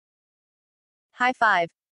High five.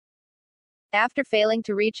 After failing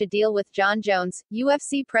to reach a deal with Jon Jones,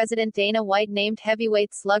 UFC president Dana White named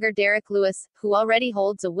heavyweight slugger Derrick Lewis, who already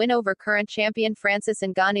holds a win over current champion Francis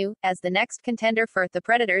Ngannou, as the next contender for the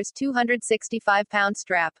Predator's 265-pound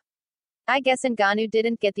strap. I guess Ngannou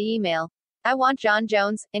didn't get the email. I want Jon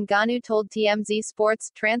Jones, Ngannou told TMZ Sports,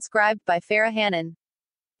 transcribed by Farah Hannon.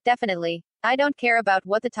 Definitely. I don't care about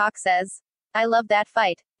what the talk says. I love that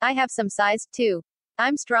fight. I have some size, too.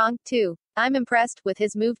 I'm strong, too. I'm impressed with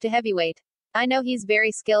his move to heavyweight. I know he's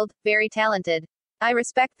very skilled, very talented. I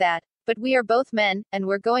respect that. But we are both men, and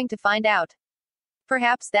we're going to find out.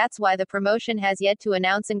 Perhaps that's why the promotion has yet to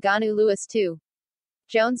announce Ngannou Lewis too.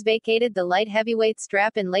 Jones vacated the light heavyweight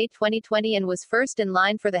strap in late 2020 and was first in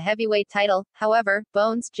line for the heavyweight title. However,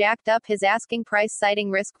 Bones jacked up his asking price, citing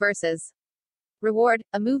risk versus reward,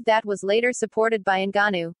 a move that was later supported by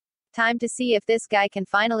Ngannou. Time to see if this guy can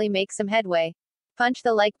finally make some headway. Punch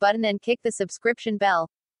the like button and kick the subscription bell.